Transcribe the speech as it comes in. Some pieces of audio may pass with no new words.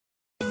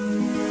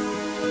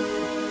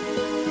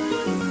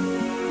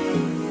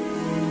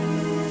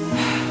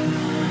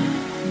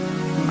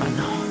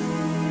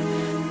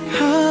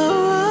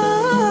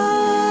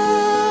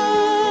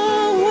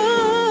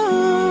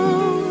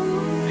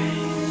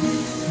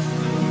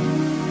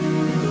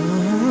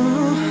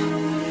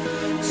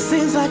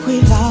like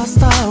we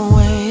lost our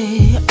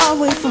way,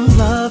 away from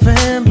love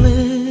and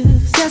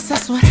bliss. Guess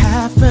that's what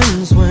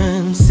happens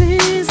when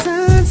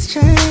seasons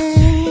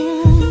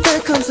change. There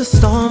comes a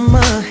storm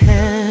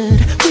ahead,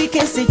 we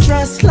can't stay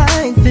dressed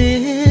like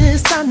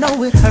this. I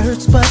know it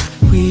hurts, but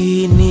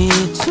we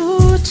need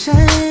to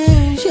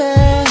change,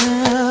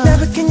 yeah.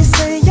 Never can you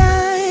say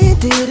I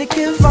didn't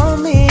give all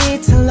me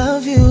to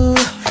love you.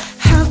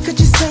 How could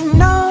you say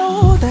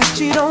no, that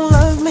you don't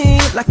love me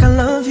like I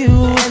love you?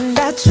 And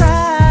I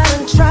tried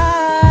and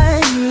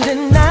tried, you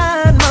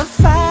denied my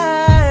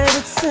fight.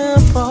 It's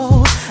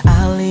simple,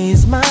 I'll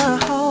ease my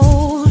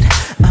hold.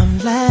 I'm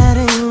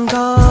letting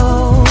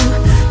go,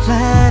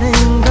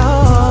 letting go,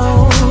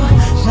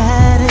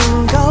 letting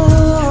go.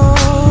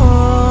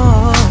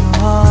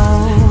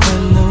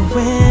 When the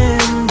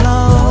wind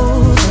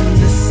blows and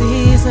the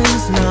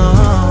seasons know,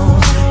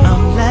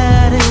 I'm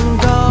letting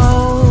go,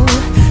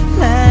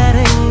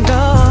 letting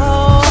go.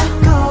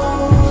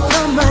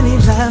 No money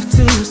left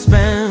to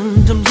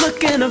spend, I'm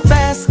looking up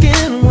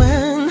asking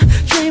when,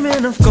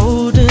 dreaming of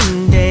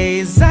golden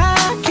days I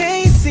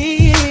can't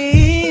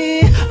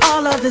see.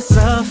 All of the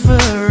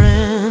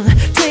suffering,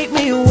 take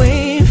me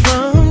away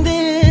from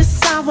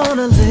this. I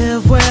wanna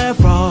live where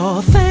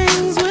all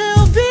things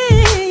will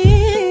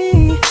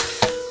be.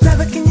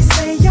 Never can you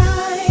say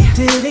I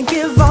didn't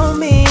give all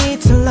me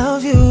to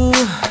love you.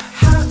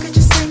 How could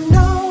you say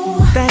no,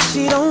 that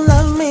you don't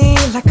love me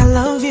like I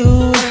love you?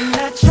 And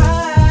I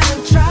tried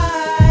and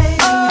tried,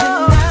 you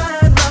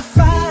denied my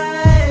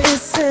fight.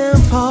 It's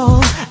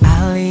simple,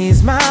 I'll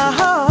ease my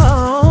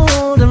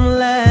hold. I'm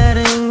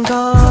letting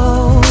go,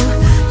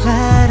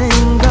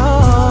 letting go,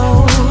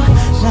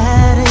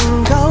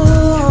 letting go.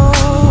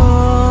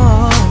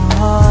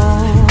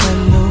 When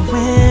the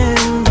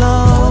wind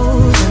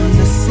blows and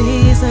the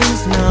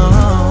seasons know,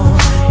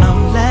 I'm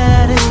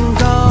letting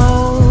go,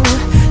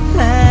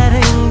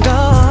 letting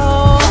go.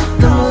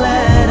 I'm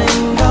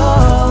letting go,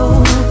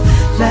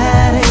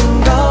 letting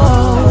go,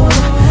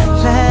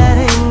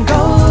 letting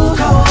go,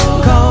 go,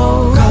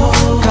 go,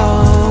 go.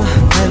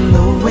 When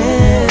the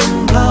wind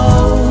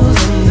blows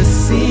and the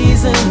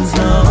seasons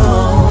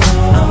know,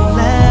 I'm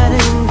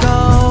letting go,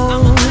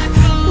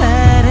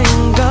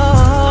 letting go,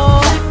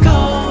 let go.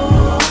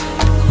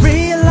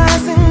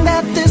 Realizing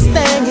that this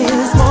thing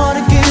is more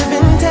to give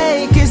and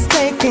take, is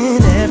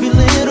taking every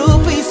little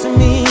piece of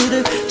me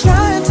to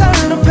try and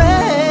turn a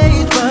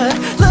page. But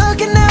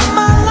looking at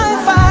my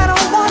life, I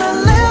don't wanna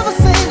live a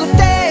single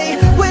day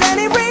with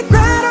any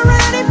regret or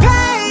any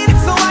pain,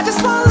 so I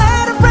just won't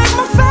let it break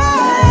my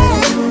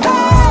faith.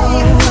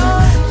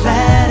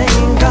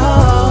 Letting go,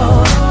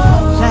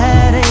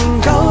 letting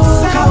go,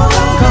 go,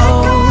 go,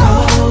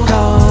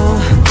 go.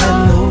 When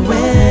the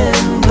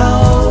wind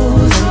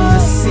blows and the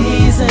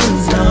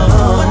seasons know,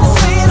 I'm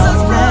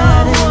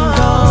letting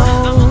go,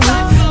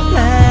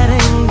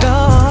 letting go,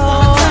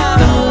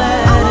 I'm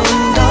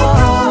letting go,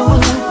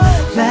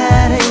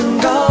 letting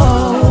go,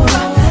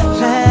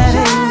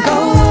 letting go,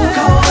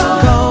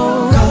 go,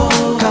 go,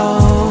 go.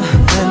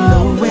 When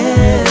the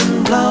wind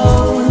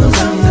blows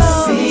and the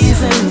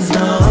seasons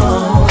know,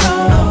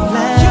 I'm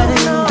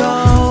letting go,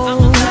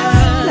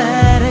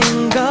 letting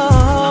go,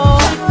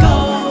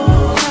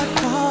 let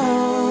go.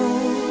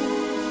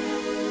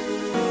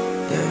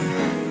 Yeah.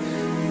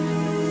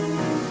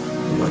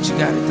 What you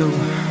gotta do?